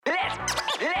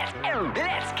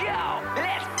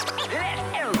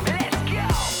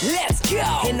Let's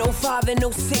go. In '05 and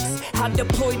 '06, I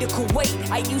deployed to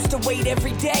Kuwait. I used to wait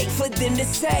every day for them to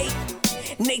say,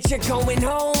 nature going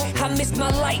home. I missed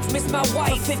my life, missed my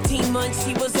wife. For 15 months,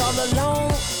 she was all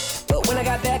alone. But when I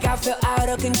got back, I felt out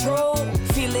of control.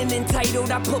 Feeling entitled,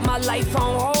 I put my life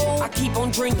on hold. I keep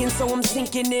on drinking, so I'm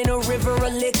sinking in a river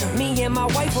of liquor. Me and my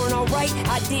wife weren't alright,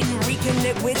 I didn't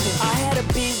reconnect with her. I had a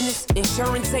business,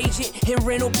 insurance agent, and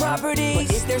rental properties.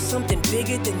 But is there something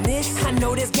bigger than this? I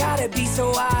know there's gotta be,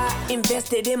 so I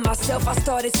invested in myself. I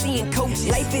started seeing coaches.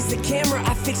 Life is a camera,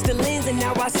 I fixed the lens, and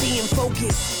now I see in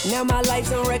focus. Now my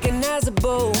life's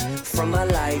unrecognizable from my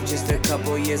life just a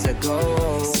couple years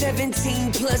ago.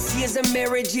 17 plus years of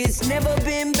marriage, it's never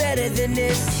been better than this.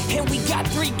 And we got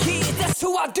 3 kids, that's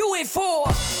who I do it for.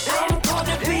 I'm called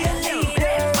to be a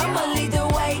leader. I'ma lead the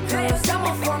way, cause I'm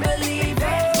a firm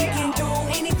believer. We can do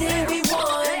anything we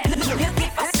want. Look,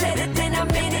 if I said it, then I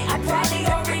meant it. I probably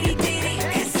already did it.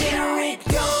 Consider it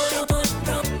done.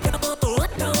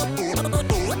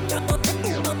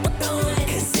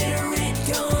 Consider it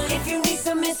done. If you need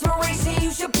some inspiration,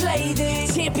 you should play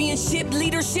this Championship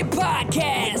Leadership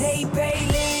Podcast. With Nate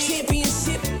Bailey.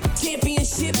 Championship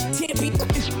Leadership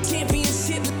Podcast.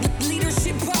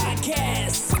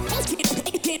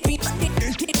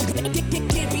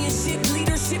 Championship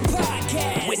Leadership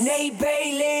Podcast with Nate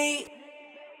Bailey.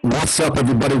 What's up,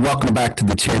 everybody? Welcome back to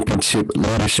the Championship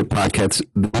Leadership Podcast.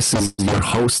 This is your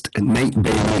host, Nate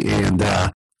Bailey, and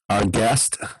our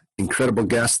guest, incredible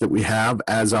guest that we have,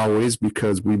 as always,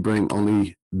 because we bring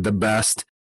only the best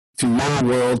to your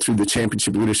world through the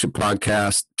Championship Leadership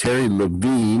Podcast. Terry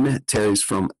Levine. Terry's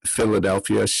from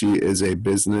Philadelphia. She is a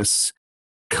business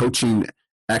coaching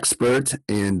expert,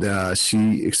 and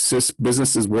she assists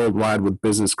businesses worldwide with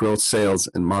business growth, sales,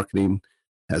 and marketing.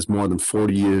 Has more than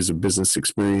 40 years of business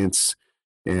experience.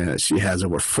 She has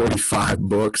over 45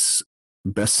 books,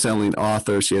 best-selling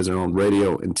author. She has her own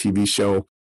radio and TV show.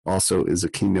 Also is a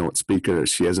keynote speaker.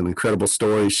 She has an incredible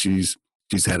story. She's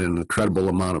had an incredible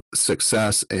amount of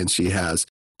success, and she has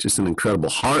just an incredible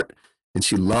heart, and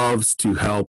she loves to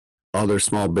help other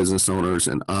small business owners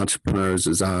and entrepreneurs.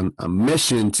 Is on a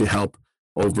mission to help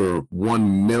over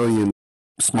 1 million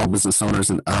small business owners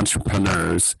and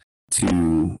entrepreneurs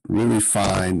to really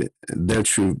find their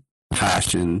true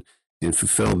passion and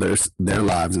fulfill their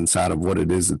lives inside of what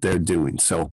it is that they're doing.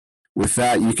 So with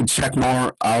that, you can check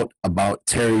more out about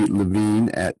Terry Levine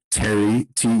at Terry,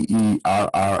 Terri,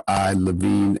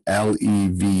 Levine,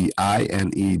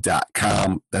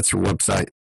 Levine.com. That's her website,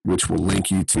 which will link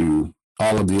you to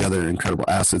all of the other incredible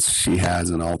assets she has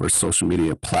and all of her social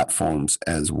media platforms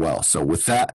as well. So with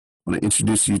that, I want to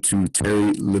introduce you to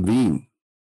Terry Levine.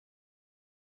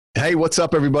 Hey, what's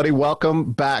up, everybody?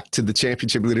 Welcome back to the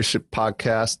Championship Leadership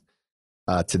Podcast.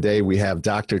 Today we have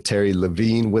Dr. Terry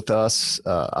Levine with us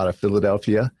out of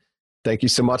Philadelphia. Thank you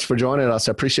so much for joining us.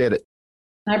 I appreciate it.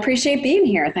 I appreciate being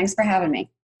here. Thanks for having me.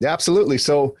 Yeah, absolutely.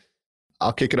 So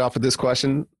I'll kick it off with this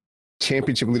question.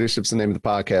 Championship Leadership is the name of the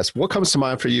podcast. What comes to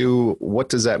mind for you? What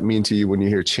does that mean to you when you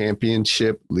hear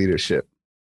championship leadership?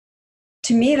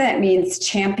 To me, that means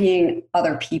championing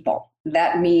other people.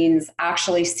 That means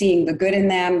actually seeing the good in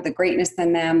them, the greatness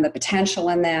in them, the potential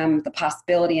in them, the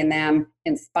possibility in them,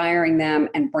 inspiring them,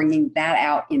 and bringing that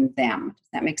out in them. Does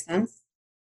that make sense?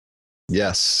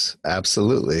 Yes,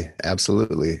 absolutely.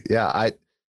 Absolutely. Yeah,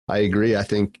 I agree. I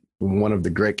think one of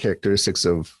the great characteristics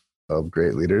of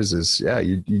great leaders is,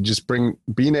 you just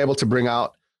being able to bring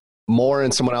out more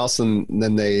in someone else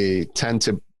than they tend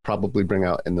to probably bring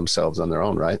out in themselves on their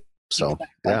own, right? So,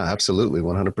 yeah, absolutely,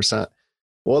 100%.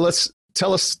 Well, let's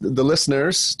tell us, the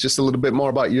listeners, just a little bit more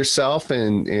about yourself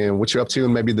and what you're up to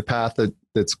and maybe the path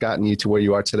that's gotten you to where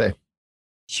you are today.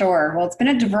 Sure. Well, it's been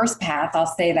a diverse path, I'll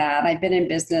say that. I've been in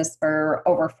business for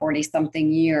over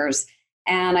 40-something years,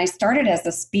 and I started as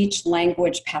a speech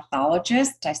language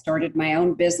pathologist. I started my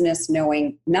own business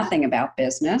knowing nothing about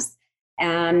business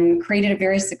and created a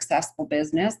very successful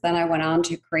business. Then I went on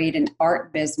to create an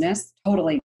art business,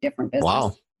 totally different business.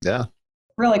 Wow. Yeah.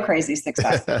 Really crazy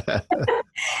success.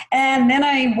 And then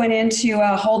I went into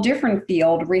a whole different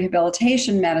field,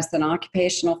 rehabilitation medicine,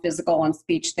 occupational, physical, and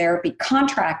speech therapy,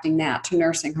 contracting that to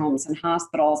nursing homes and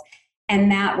hospitals.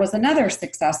 And that was another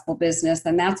successful business.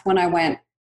 And that's when I went,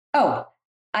 oh,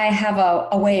 I have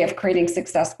a way of creating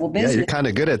successful business. Yeah, you're kind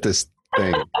of good at this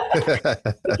thing.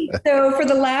 So for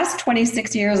the last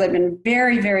 26 years, I've been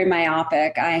very, very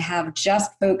myopic. I have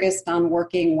just focused on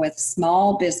working with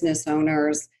small business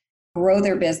owners, grow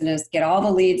their business, get all the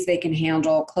leads they can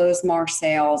handle, close more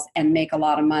sales, and make a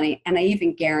lot of money. And I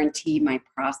even guarantee my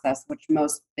process, which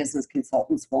most business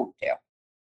consultants won't do.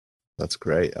 That's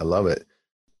great. I love it.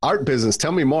 Art business.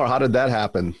 Tell me more. How did that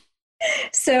happen?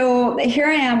 So here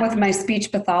I am with my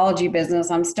speech pathology business.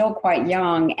 I'm still quite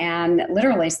young, and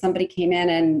literally somebody came in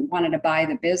and wanted to buy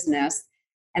the business.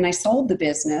 And I sold the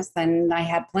business, and I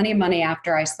had plenty of money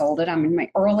after I sold it. I'm in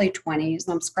my early 20s.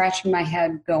 I'm scratching my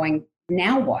head going,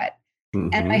 now what?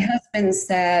 And my husband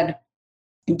said,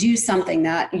 do something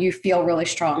that you feel really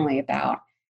strongly about.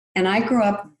 And I grew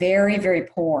up very, very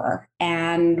poor.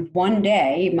 And one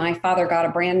day my father got a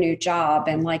brand new job,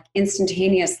 and like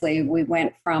instantaneously we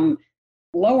went from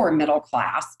lower middle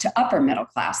class to upper middle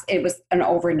class. It was an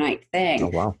overnight thing. Oh,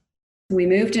 wow. We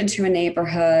moved into a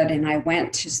neighborhood, and I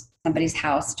went to somebody's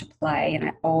house to play. And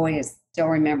I always still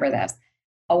remember this.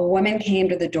 A woman came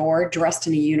to the door dressed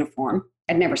in a uniform.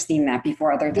 I'd never seen that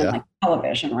before other than like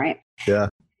television, right? Yeah.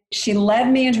 She led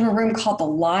me into a room called the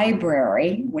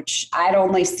library, which I'd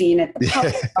only seen at the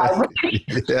public library.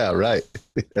 Yeah, right.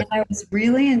 And I was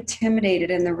really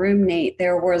intimidated in the room, Nate.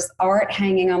 There was art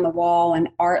hanging on the wall and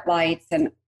art lights.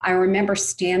 And I remember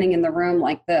standing in the room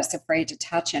like this, afraid to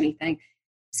touch anything.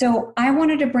 So I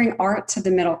wanted to bring art to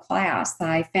the middle class.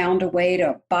 I found a way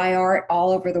to buy art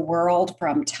all over the world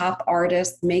from top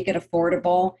artists, make it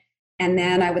affordable. And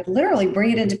then I would literally bring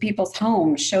it into people's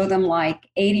homes, show them like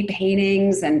 80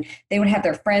 paintings, and they would have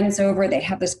their friends over. They'd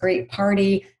have this great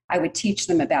party. I would teach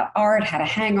them about art, how to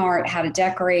hang art, how to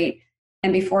decorate.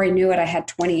 And before I knew it, I had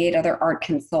 28 other art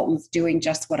consultants doing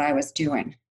just what I was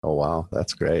doing. Oh, wow.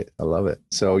 That's great. I love it.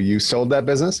 So you sold that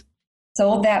business?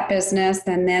 Sold that business.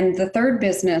 And then the third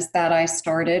business that I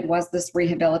started was this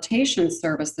rehabilitation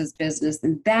services business.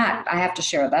 And that I have to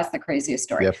share. That's the craziest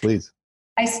story. Yeah, please.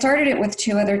 I started it with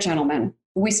two other gentlemen.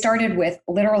 We started with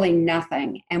literally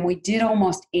nothing, and we did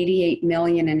almost 88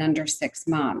 million in under 6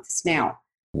 months. Now,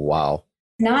 wow.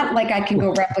 Not like I can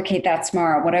go replicate that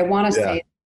tomorrow. What I want to say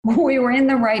is we were in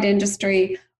the right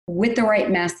industry with the right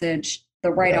message,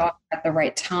 the right offer at the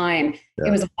right time. Yeah.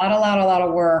 It was a lot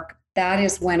of work. That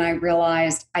is when I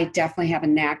realized I definitely have a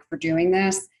knack for doing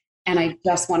this, and I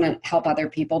just want to help other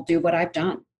people do what I've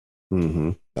done.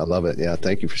 I love it. Yeah,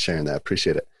 thank you for sharing that.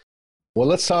 Appreciate it. Well,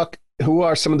 let's talk. Who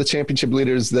are some of the championship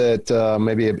leaders that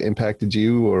maybe have impacted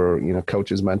you, or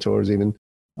coaches, mentors, even,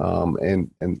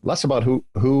 and less about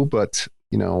who, but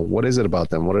what is it about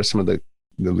them? What are some of the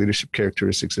leadership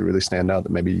characteristics that really stand out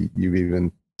that maybe you've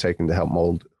even taken to help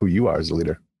mold who you are as a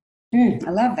leader? I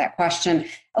love that question.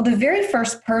 Well, the very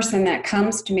first person that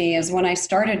comes to me is when I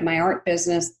started my art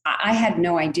business. I had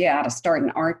no idea how to start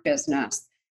an art business,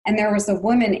 and there was a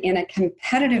woman in a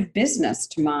competitive business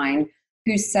to mine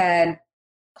who said,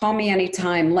 call me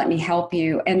anytime, let me help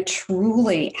you, and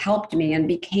truly helped me and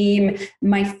became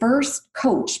my first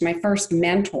coach, my first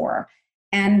mentor.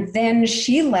 And then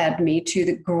she led me to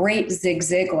the great Zig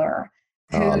Ziglar.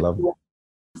 I love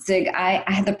it. Zig, I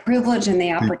had the privilege and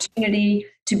the opportunity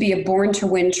to be a Born to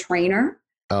Win trainer.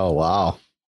 Oh, wow.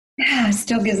 Yeah, it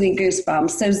still gives me goosebumps.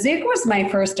 So Zig was my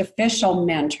first official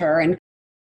mentor. And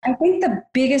I think the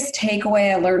biggest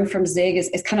takeaway I learned from Zig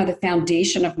is kind of the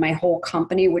foundation of my whole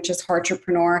company, which is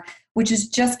Heartrepreneur, which is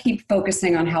just keep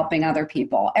focusing on helping other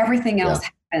people. Everything else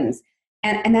happens.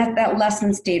 And that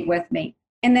lesson stayed with me.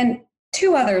 And then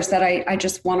two others that I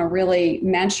just want to really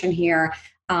mention here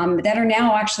that are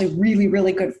now actually really,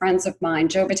 really good friends of mine,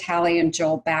 Joe Vitale and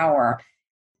Joel Bauer.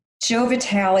 Joe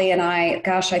Vitale and I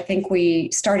think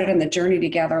we started on the journey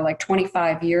together like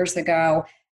 25 years ago.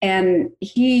 And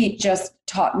he just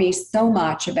taught me so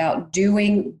much about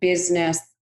doing business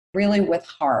really with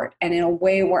heart and in a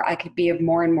way where I could be of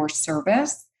more and more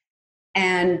service.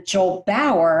 And Joel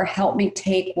Bauer helped me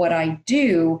take what I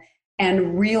do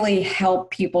and really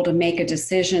help people to make a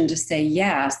decision to say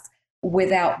yes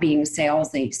without being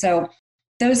salesy. So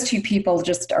those two people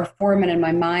just are foremen in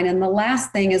my mind. And the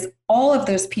last thing is all of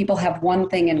those people have one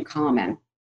thing in common.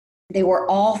 They were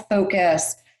all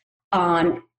focused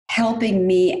on helping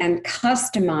me and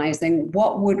customizing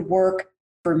what would work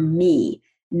for me,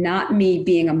 not me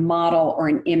being a model or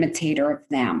an imitator of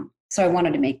them. So I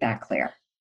wanted to make that clear.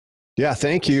 Yeah,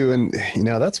 thank you. And,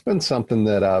 that's been something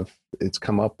that it's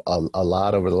come up a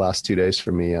lot over the last 2 days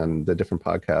for me on the different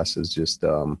podcasts is just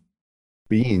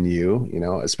being you,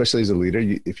 especially as a leader.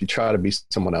 If you try to be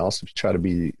someone else, if you try to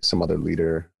be some other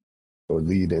leader or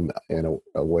lead in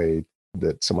a way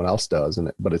that someone else does,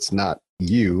 but it's not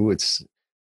you,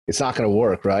 it's not going to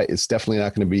work, right? It's definitely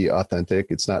not going to be authentic.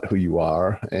 It's not who you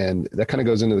are. And that kind of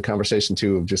goes into the conversation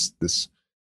too of just this,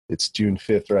 it's June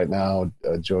 5th right now.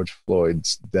 George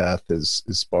Floyd's death has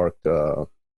sparked,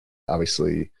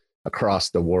 obviously across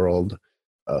the world,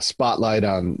 a spotlight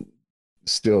on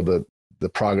still the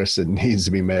progress that needs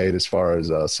to be made as far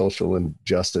as social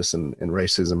injustice and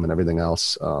racism and everything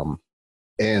else.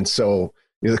 And so,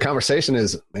 the conversation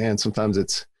is, man, sometimes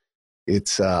it's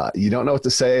you don't know what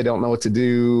to say, don't know what to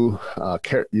do.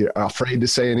 You're afraid to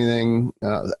say anything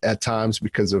at times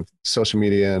because of social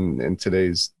media and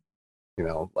today's,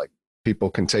 like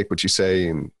people can take what you say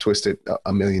and twist it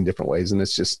a million different ways. And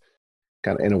it's just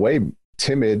kind of in a way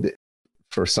timid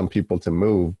for some people to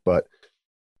move. But,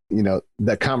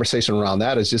 that conversation around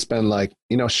that has just been like,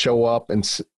 show up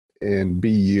and be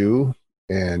you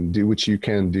and do what you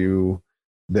can do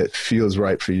that feels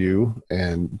right for you.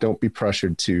 And don't be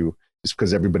pressured to, just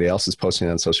because everybody else is posting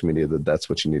on social media, that's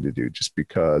what you need to do. Just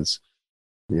because,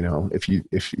 if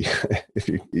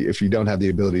you don't have the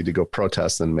ability to go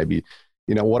protest, then maybe,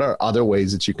 what are other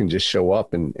ways that you can just show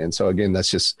up? And so again,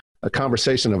 that's just a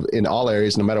conversation of in all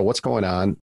areas, no matter what's going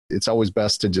on. It's always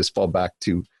best to just fall back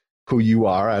to who you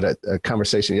are. At a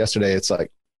conversation yesterday, it's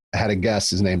like I had a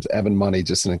guest, his name's Evan Money,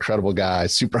 just an incredible guy,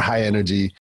 super high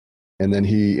energy. And then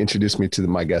he introduced me to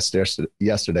my guest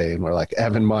yesterday, and we're like,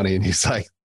 Evan Money. And he's like,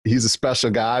 he's a special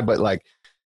guy, but like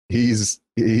he's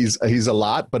a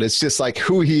lot, but it's just like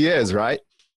who he is, right?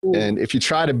 And if you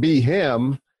try to be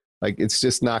him, like it's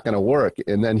just not going to work.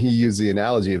 And then he used the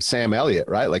analogy of Sam Elliott,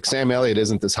 right? Like Sam Elliott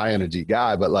isn't this high energy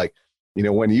guy, but like,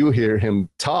 when you hear him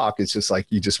talk, it's just like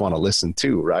you just want to listen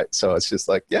too, right? So it's just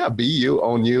like, yeah, be you,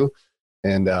 own you.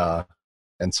 And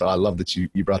so I love that you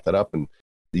brought that up, and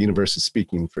the universe is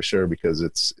speaking for sure, because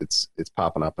it's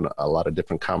popping up in a lot of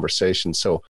different conversations.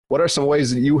 So what are some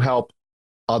ways that you help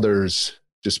others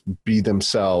just be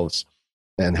themselves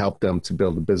and help them to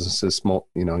build a businesses? Small,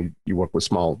 you work with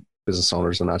small business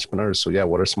owners and entrepreneurs. So yeah,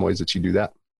 what are some ways that you do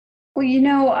that?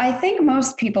 Well, I think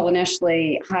most people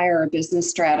initially hire a business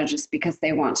strategist because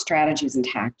they want strategies and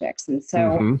tactics. And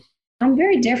so I'm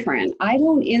very different. I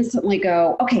don't instantly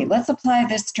go, okay, let's apply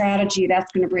this strategy.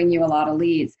 That's going to bring you a lot of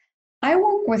leads. I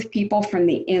work with people from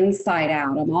the inside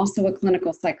out. I'm also a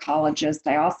clinical psychologist.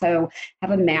 I also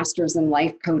have a master's in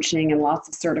life coaching and lots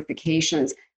of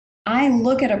certifications. I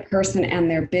look at a person and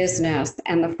their business,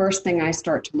 and the first thing I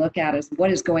start to look at is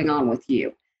what is going on with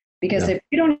you. Because if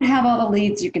you don't have all the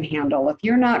leads you can handle, if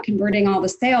you're not converting all the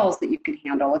sales that you can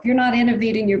handle, if you're not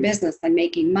innovating your business and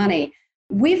making money,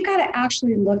 we've got to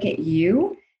actually look at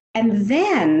you, and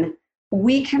then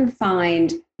we can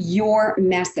find your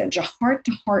message, a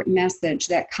heart-to-heart message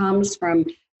that comes from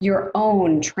your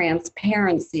own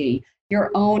transparency,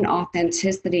 your own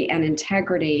authenticity and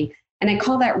integrity. And I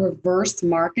call that reverse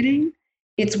marketing.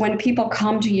 It's when people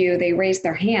come to you, they raise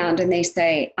their hand and they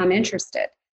say, I'm interested,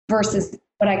 versus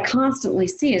what I constantly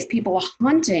see is people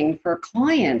hunting for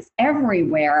clients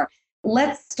everywhere.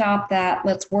 Let's stop that.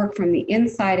 Let's work from the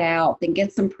inside out, then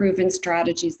get some proven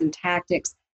strategies and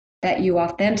tactics that you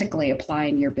authentically apply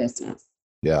in your business.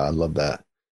 Yeah, I love that.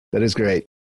 That is great.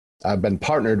 I've been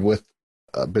partnered with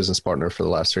a business partner for the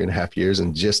last 3.5 years,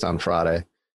 and just on Friday,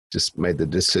 just made the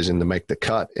decision to make the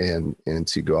cut and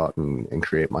to go out and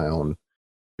create my own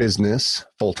business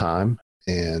full time,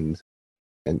 and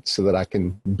so that I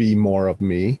can be more of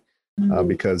me,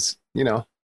 because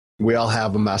we all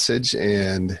have a message,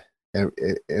 and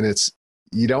it's,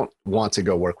 you don't want to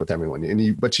go work with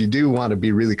everyone, but you do want to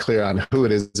be really clear on who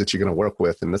it is that you're going to work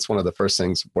with. And that's one of the first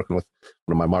things working with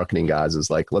one of my marketing guys is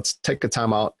like, let's take a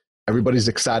time out. Everybody's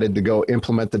excited to go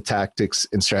implement the tactics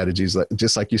and strategies,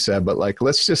 just like you said, but like,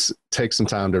 let's just take some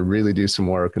time to really do some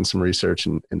work and some research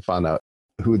and find out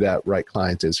who that right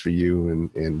client is for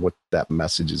you and what that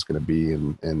message is going to be.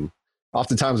 And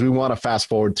oftentimes we want to fast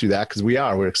forward through that because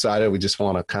we're excited. We just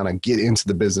want to kind of get into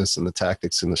the business and the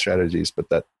tactics and the strategies, but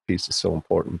that piece is so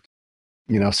important,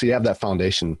 so you have that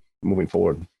foundation moving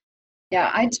forward.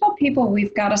 Yeah, I tell people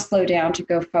we've got to slow down to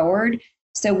go forward.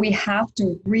 So we have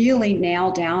to really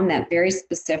nail down that very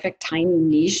specific tiny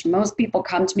niche. Most people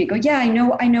come to me and go, yeah, I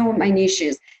know what my niche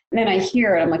is. And then I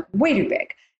hear it, I'm like, way too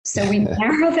big. So we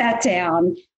narrow that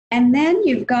down. And then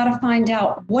you've got to find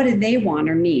out, what do they want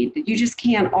or need? You just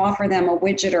can't offer them a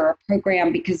widget or a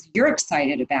program because you're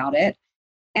excited about it.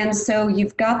 And so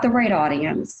you've got the right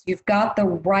audience. You've got the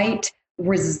right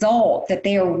result that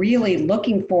they are really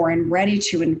looking for and ready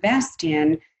to invest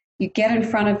in. You get in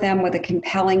front of them with a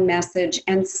compelling message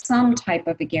and some type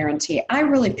of a guarantee. I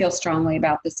really feel strongly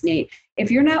about this, Nate.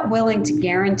 If you're not willing to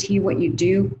guarantee what you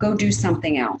do, go do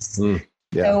something else.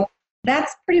 Yeah. So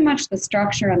that's pretty much the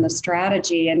structure and the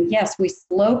strategy. And yes, we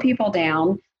slow people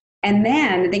down, and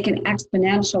then they can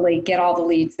exponentially get all the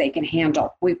leads they can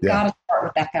handle. We've got to start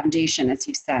with that foundation, as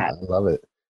you said. I love it.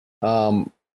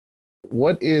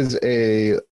 What is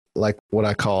what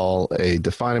I call a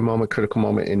defining moment, critical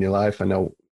moment in your life?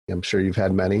 I'm sure you've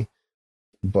had many,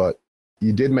 but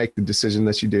you did make the decision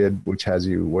that you did, which has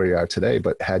you where you are today.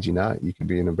 But had you not, you could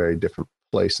be in a very different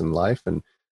place in life. And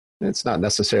It's not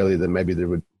necessarily that maybe there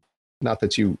would, not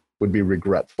that you would be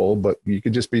regretful, but you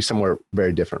could just be somewhere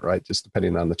very different, right? Just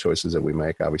depending on the choices that we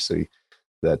make. Obviously,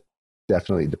 that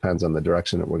definitely depends on the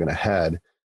direction that we're going to head.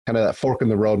 Kind of that fork in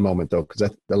the road moment, though, because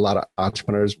a lot of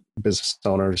entrepreneurs, business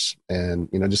owners, and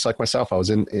just like myself, I was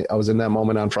in that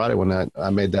moment on Friday when I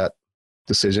made that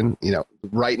decision.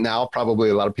 Right now, probably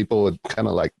a lot of people would kind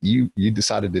of like, you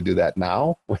decided to do that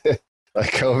now with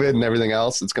like COVID and everything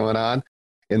else that's going on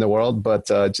in the world, but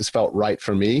it just felt right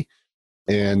for me.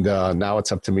 And now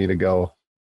it's up to me to go,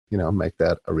 make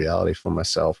that a reality for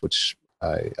myself, which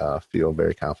I feel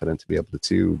very confident to be able to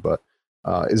do. But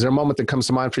is there a moment that comes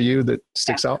to mind for you that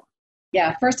sticks out?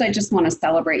 Yeah. First, I just want to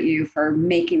celebrate you for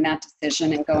making that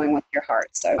decision and going with your heart.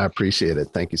 So I appreciate it.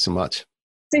 Thank you so much.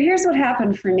 So here's what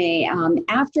happened for me.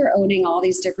 After owning all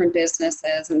these different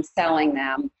businesses and selling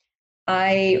them,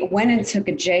 I went and took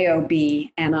a job,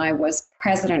 and I was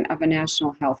president of a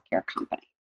national healthcare company.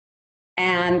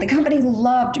 And the company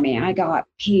loved me. I got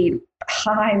paid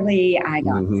highly. I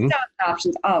got stock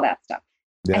options, all that stuff.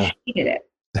 Yeah. I hated it.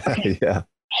 Okay. Yeah.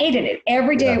 Hated it.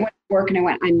 Every day I went to work and I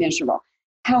went, I'm miserable.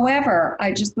 However,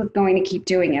 I just was going to keep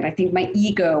doing it. I think my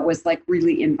ego was like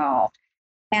really involved.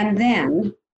 And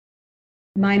then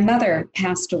my mother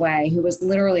passed away, who was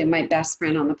literally my best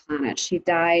friend on the planet. She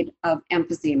died of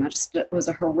emphysema. It was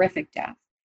a horrific death.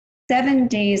 7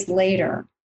 days later,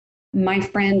 my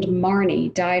friend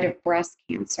Marnie died of breast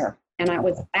cancer. And I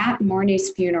was at Marnie's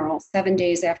funeral 7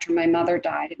 days after my mother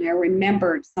died. And I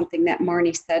remembered something that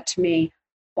Marnie said to me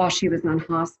while she was on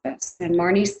hospice. And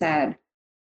Marnie said,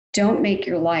 don't make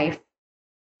your life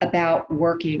about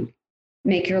working.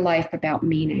 Make your life about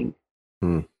meaning.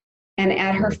 And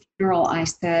at her funeral, I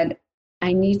said,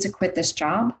 I need to quit this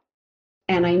job,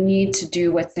 and I need to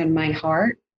do what's in my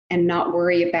heart and not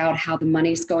worry about how the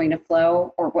money's going to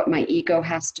flow or what my ego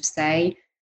has to say,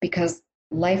 because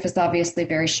life is obviously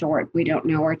very short. We don't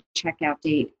know our checkout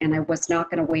date, and I was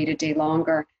not going to wait a day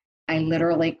longer. I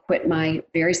literally quit my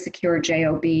very secure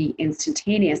job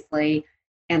instantaneously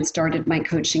and started my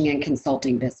coaching and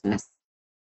consulting business.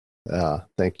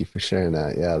 Thank you for sharing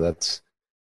that. Yeah, that's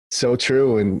so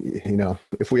true. And,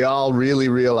 if we all really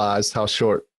realized how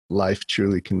short life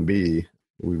truly can be,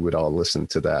 we would all listen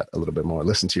to that a little bit more.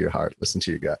 Listen to your heart, listen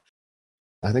to your gut.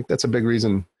 I think that's a big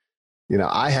reason.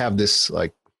 I have this,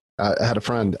 I had a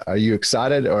friend, are you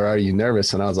excited or are you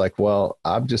nervous? And I was like, well,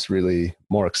 I'm just really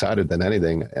more excited than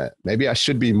anything. Maybe I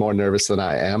should be more nervous than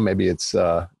I am. Maybe it's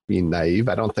being naive.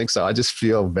 I don't think so. I just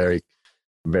feel very,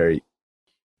 very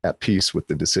at peace with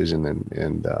the decision.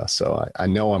 And so I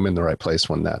know I'm in the right place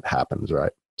when that happens.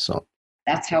 Right. So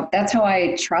that's how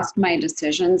I trust my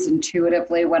decisions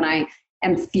intuitively, when I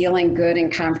am feeling good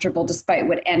and comfortable, despite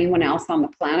what anyone else on the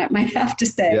planet might have to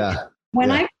say. Yeah.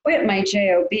 When I quit my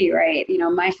job, right,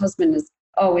 my husband has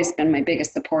always been my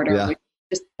biggest supporter. Yeah. We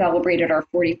just celebrated our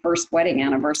 41st wedding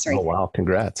anniversary. Oh, wow.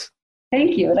 Congrats.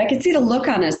 Thank you. And I could see the look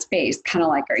on his face, kind of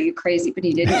like, are you crazy? But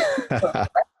he didn't.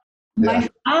 My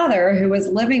father, who was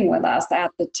living with us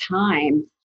at the time,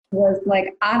 was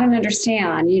like, I don't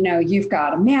understand. You've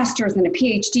got a master's and a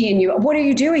PhD, and what are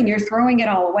you doing? You're throwing it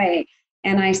all away.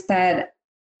 And I said,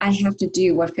 I have to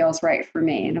do what feels right for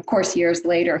me. And of course, years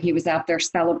later, he was out there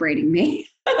celebrating me.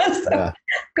 So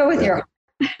go with your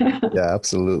heart. Yeah,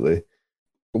 absolutely.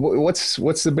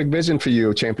 What's the big vision for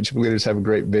you? Championship leaders have a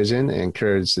great vision and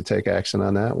courage to take action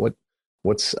on that.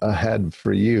 What's ahead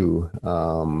for you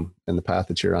and the path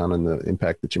that you're on and the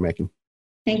impact that you're making?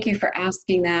 Thank you for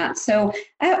asking that. So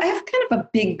I have kind of a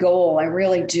big goal. I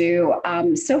really do.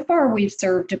 So far, we've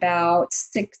served about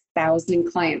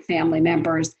 6,000 client family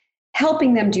members,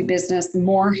 helping them do business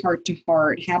more heart to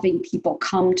heart, having people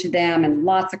come to them and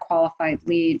lots of qualified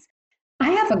leads.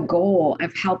 I have a goal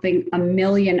of helping 1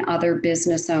 million other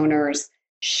business owners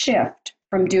shift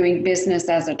from doing business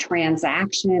as a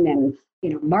transaction and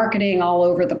marketing all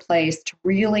over the place to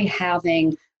really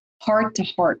having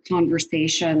heart-to-heart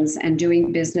conversations and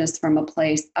doing business from a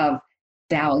place of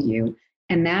value.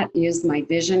 And that is my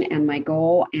vision and my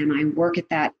goal, and I work at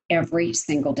that every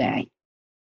single day.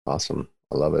 Awesome.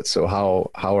 I love it. So how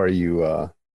are you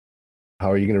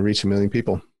going to reach 1 million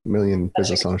people, 1 million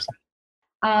business owners?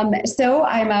 So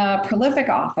I'm a prolific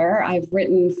author. I've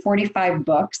written 45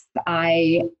 books.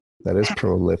 That is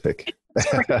prolific.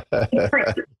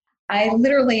 I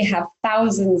literally have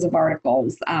thousands of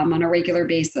articles on a regular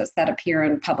basis that appear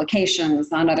in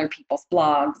publications, on other people's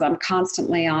blogs. I'm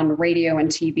constantly on radio and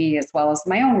TV, as well as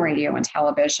my own radio and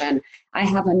television. I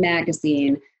have a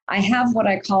magazine. I have what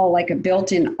I call like a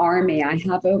built-in army. I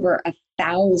have over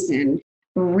 1,000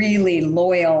 really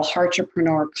loyal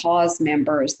Heartrepreneur cause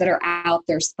members that are out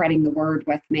there spreading the word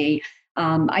with me.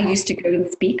 I used to go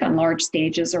and speak on large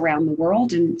stages around the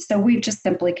world. And so we've just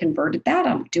simply converted that.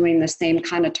 I'm doing the same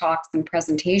kind of talks and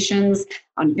presentations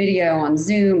on video, on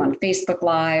Zoom, on Facebook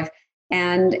Live.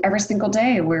 And every single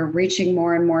day, we're reaching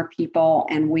more and more people,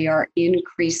 and we are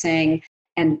increasing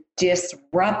and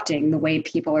disrupting the way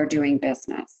people are doing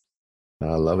business.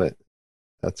 I love it.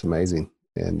 That's amazing.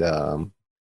 And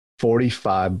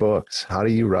 45 books. How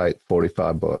do you write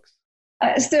 45 books?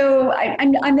 So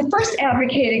I'm the first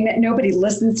advocating that nobody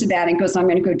listens to that and goes, I'm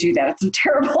going to go do that. It's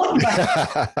terrible.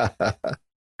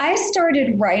 I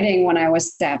started writing when I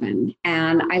was 7,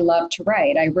 and I love to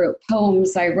write. I wrote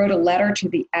poems. I wrote a letter to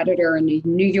the editor in a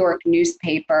New York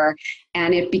newspaper,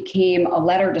 and it became a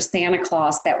letter to Santa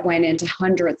Claus that went into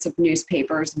hundreds of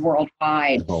newspapers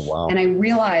worldwide. Oh, wow. And I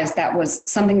realized that was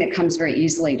something that comes very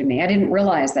easily to me. I didn't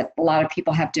realize that a lot of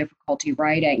people have difficulty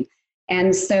writing.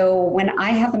 And so when I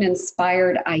have an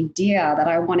inspired idea that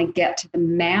I want to get to the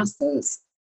masses,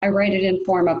 I write it in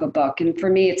form of a book. And for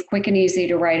me, it's quick and easy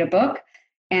to write a book.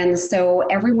 And so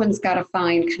everyone's got to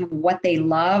find kind of what they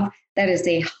love. That is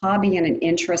a hobby and an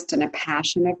interest and a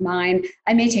passion of mine.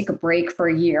 I may take a break for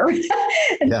a year.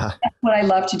 Yeah. That's what I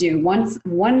love to do. Once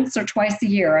or twice a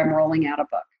year, I'm rolling out a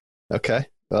book. Okay.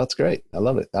 Well, that's great. I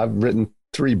love it. I've written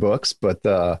 3 books, but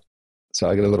so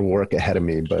I got a little work ahead of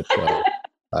me, but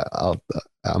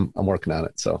I'm working on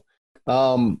it. So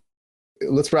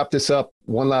let's wrap this up.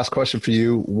 One last question for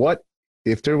you. What,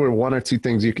 if there were 1 or 2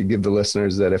 things you could give the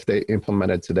listeners that if they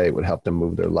implemented today would help them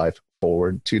move their life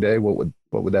forward today, what would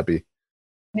that be? I'm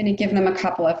going to give them a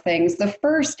couple of things. The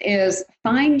first is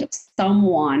find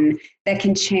someone that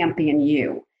can champion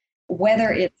you, whether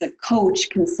it's a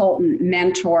coach, consultant,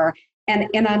 mentor.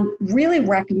 And I'm really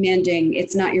recommending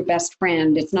it's not your best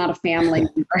friend. It's not a family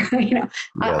member. Yes.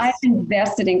 I've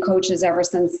invested in coaches ever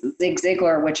since Zig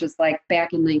Ziglar, which is like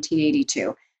back in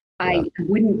 1982. I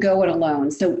wouldn't go it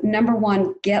alone. So number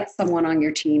 1, get someone on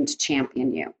your team to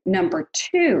champion you. Number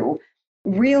 2,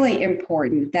 really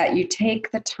important that you take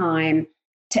the time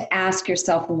to ask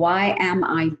yourself, why am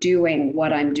I doing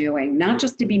what I'm doing? Not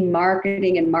just to be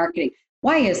marketing.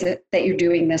 Why is it that you're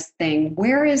doing this thing?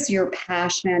 Where is your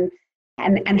passion?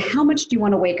 And how much do you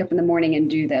want to wake up in the morning and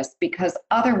do this? Because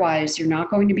otherwise you're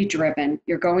not going to be driven.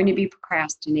 You're going to be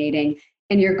procrastinating.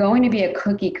 And you're going to be a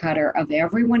cookie cutter of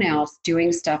everyone else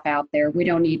doing stuff out there. We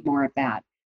don't need more of that.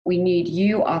 We need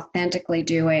you authentically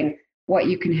doing what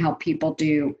you can help people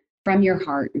do from your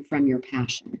heart and from your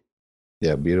passion.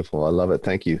 Yeah, beautiful. I love it.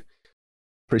 Thank you.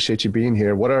 Appreciate you being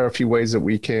here. What are a few ways that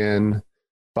we can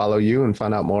follow you and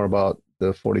find out more about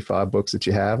the 45 books that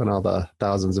you have and all the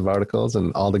thousands of articles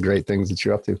and all the great things that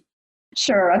you're up to?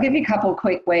 Sure. I'll give you a couple of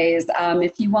quick ways.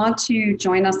 If you want to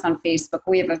join us on Facebook,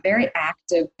 we have a very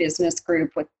active business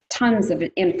group with tons of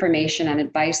information and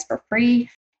advice for free.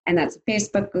 And that's a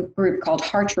Facebook group called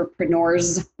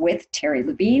Heartrepreneurs with Terry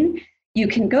Levine. You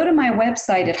can go to my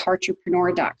website at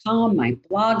heartrepreneur.com. My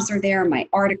blogs are there, my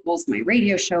articles, my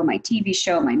radio show, my TV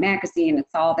show, my magazine,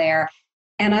 it's all there.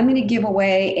 And I'm going to give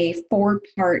away a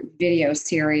 4-part video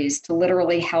series to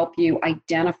literally help you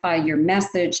identify your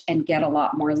message and get a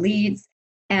lot more leads.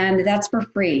 And that's for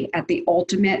free at the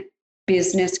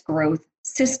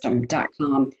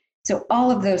ultimatebusinessgrowthsystem.com. So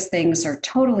all of those things are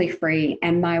totally free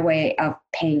and my way of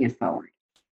paying it forward.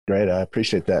 Great. I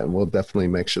appreciate that. And we'll definitely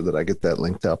make sure that I get that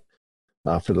linked up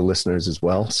for the listeners as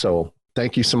well. So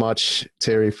thank you so much,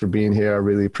 Terry, for being here. I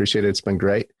really appreciate it. It's been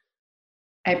great.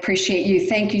 I appreciate you.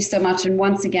 Thank you so much. And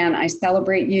once again, I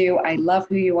celebrate you. I love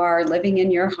who you are, living in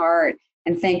your heart.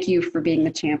 And thank you for being the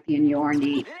champion you are,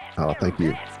 Nate. Oh, thank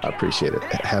you. I appreciate it.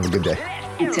 Have a good day.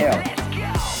 You too.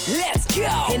 Let's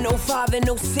go. In 05 and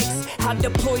 06, I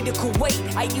deployed to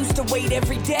Kuwait. I used to wait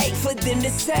every day for them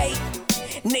to say,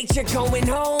 nature going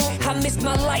home. I missed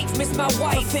my life, missed my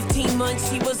wife. 15 months,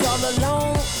 she was all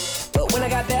alone. But when I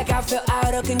got back, I felt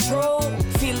out of control.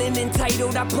 Feeling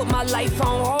entitled, I put my life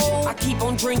on hold. I keep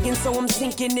on drinking, so I'm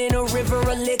sinking in a river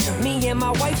of liquor. Me and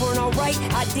my wife weren't alright,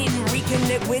 I didn't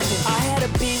reconnect with her. I had a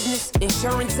business,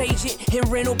 insurance agent, and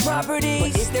rental properties.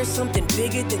 But is there something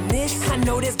bigger than this? I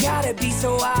know there's gotta be,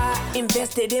 so I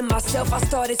invested in myself. I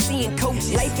started seeing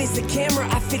coaches. Life is a camera,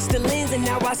 I fixed the lens, and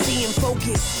now I see in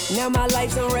focus. Now my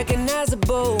life's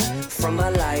unrecognizable from my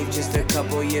life just a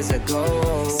couple years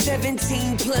ago.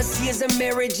 17 plus years of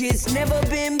marriage, it's never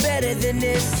been better than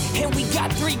this. And we got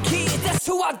 3 kids, that's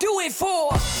who I do it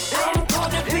for. I'm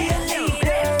called to be a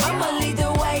leader. I'ma lead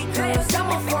the way, cause I'm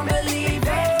a firm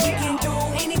believer. We can do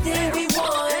anything we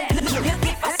want.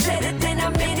 If I said it, then I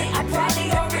meant it. I probably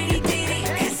already did it.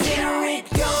 Consider it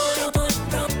done.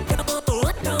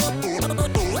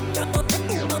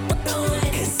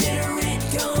 Consider it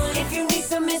done. If you need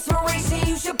some inspiration,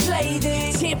 you should play this.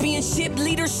 Championship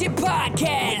Leadership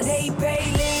Podcast. With Nate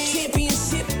Bailey.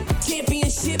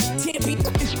 Championship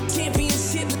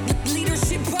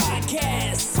Leadership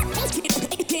Podcast.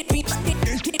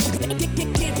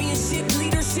 Championship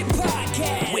Leadership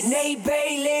Podcast. With Nate Bailey.